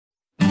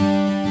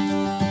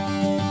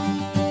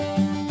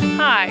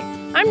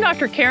I'm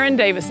Dr. Karen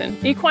Davison,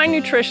 Equine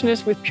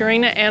Nutritionist with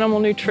Purina Animal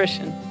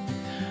Nutrition.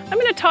 I'm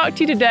going to talk to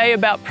you today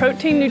about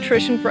protein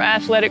nutrition for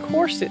athletic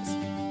horses.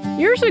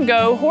 Years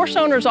ago, horse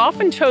owners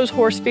often chose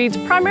horse feeds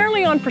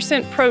primarily on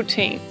percent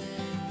protein.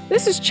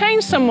 This has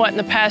changed somewhat in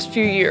the past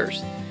few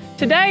years.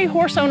 Today,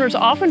 horse owners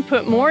often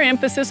put more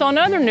emphasis on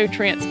other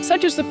nutrients,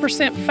 such as the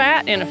percent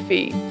fat in a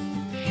feed.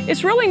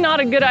 It's really not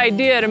a good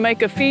idea to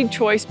make a feed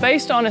choice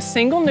based on a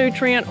single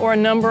nutrient or a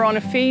number on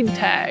a feed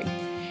tag.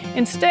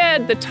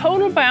 Instead, the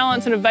total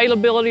balance and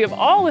availability of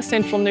all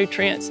essential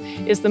nutrients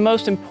is the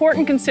most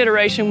important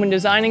consideration when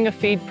designing a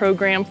feed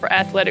program for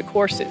athletic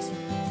horses.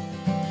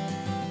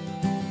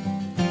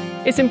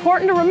 It's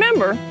important to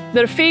remember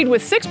that a feed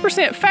with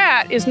 6%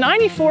 fat is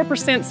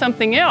 94%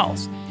 something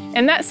else,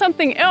 and that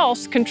something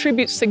else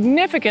contributes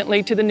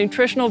significantly to the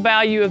nutritional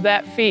value of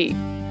that feed.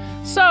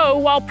 So,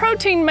 while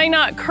protein may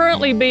not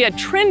currently be a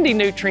trendy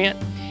nutrient,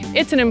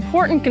 it's an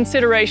important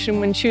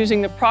consideration when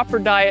choosing the proper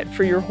diet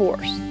for your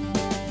horse.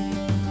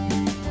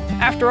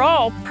 After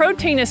all,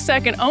 protein is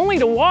second only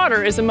to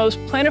water as the most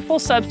plentiful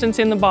substance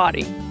in the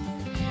body.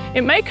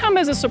 It may come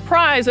as a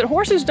surprise that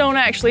horses don't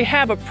actually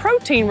have a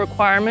protein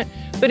requirement,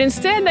 but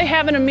instead they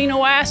have an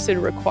amino acid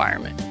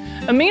requirement.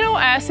 Amino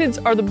acids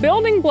are the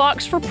building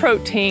blocks for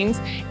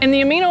proteins, and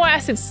the amino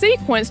acid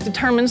sequence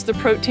determines the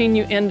protein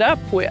you end up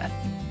with.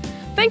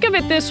 Think of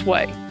it this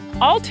way.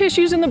 All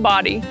tissues in the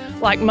body,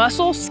 like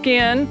muscle,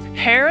 skin,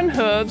 hair, and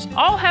hooves,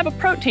 all have a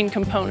protein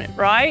component,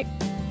 right?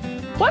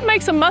 What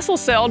makes a muscle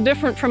cell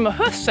different from a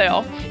hoof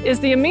cell is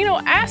the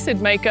amino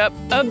acid makeup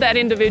of that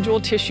individual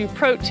tissue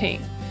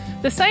protein.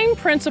 The same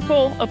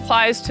principle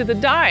applies to the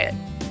diet.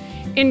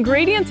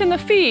 Ingredients in the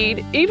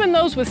feed, even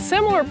those with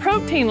similar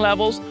protein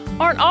levels,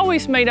 aren't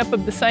always made up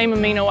of the same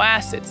amino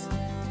acids.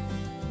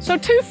 So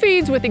two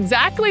feeds with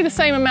exactly the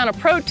same amount of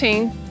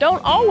protein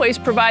don't always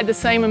provide the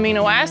same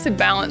amino acid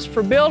balance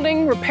for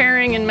building,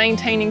 repairing, and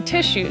maintaining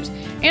tissues,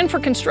 and for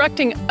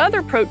constructing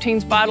other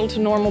proteins vital to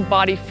normal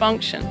body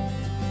function.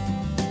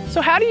 So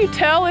how do you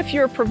tell if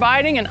you're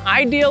providing an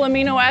ideal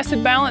amino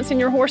acid balance in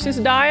your horse's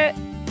diet?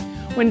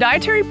 When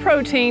dietary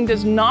protein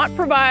does not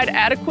provide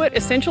adequate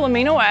essential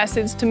amino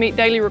acids to meet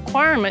daily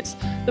requirements,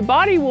 the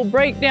body will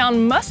break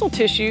down muscle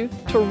tissue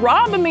to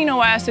rob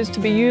amino acids to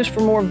be used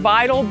for more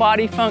vital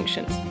body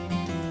functions.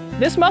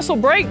 This muscle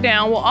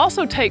breakdown will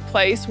also take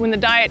place when the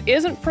diet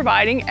isn't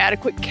providing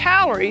adequate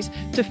calories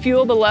to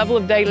fuel the level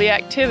of daily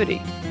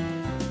activity.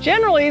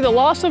 Generally, the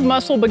loss of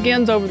muscle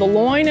begins over the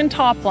loin and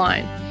top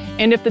line,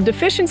 and if the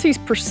deficiencies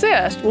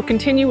persist, will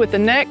continue with the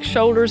neck,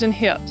 shoulders, and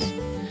hips.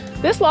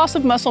 This loss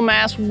of muscle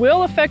mass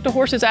will affect a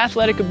horse's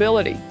athletic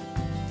ability.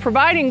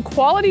 Providing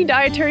quality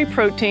dietary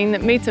protein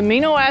that meets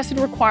amino acid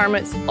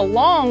requirements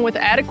along with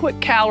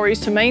adequate calories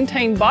to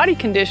maintain body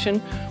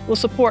condition will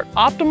support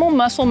optimal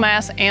muscle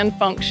mass and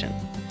function.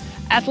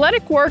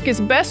 Athletic work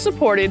is best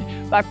supported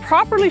by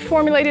properly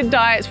formulated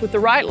diets with the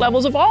right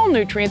levels of all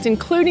nutrients,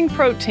 including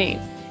protein,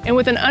 and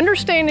with an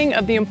understanding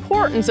of the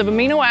importance of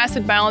amino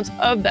acid balance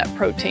of that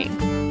protein.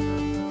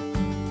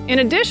 In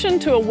addition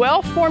to a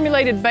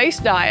well-formulated base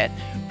diet,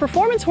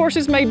 performance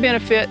horses may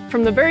benefit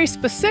from the very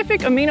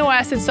specific amino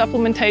acid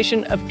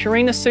supplementation of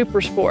Purina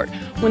SuperSport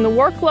when the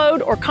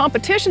workload or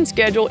competition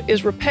schedule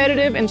is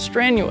repetitive and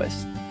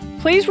strenuous.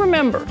 Please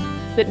remember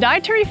that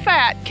dietary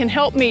fat can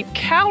help meet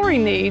calorie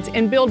needs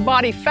and build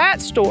body fat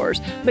stores,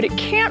 but it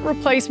can't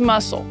replace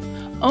muscle.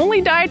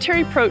 Only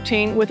dietary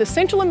protein with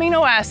essential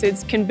amino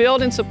acids can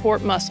build and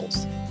support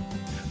muscles.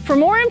 For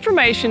more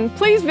information,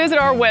 please visit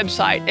our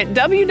website at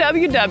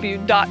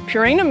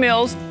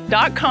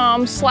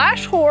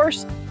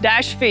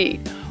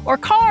www.purinamills.com/horse-feed or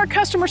call our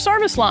customer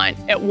service line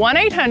at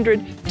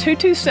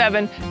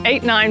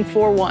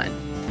 1-800-227-8941.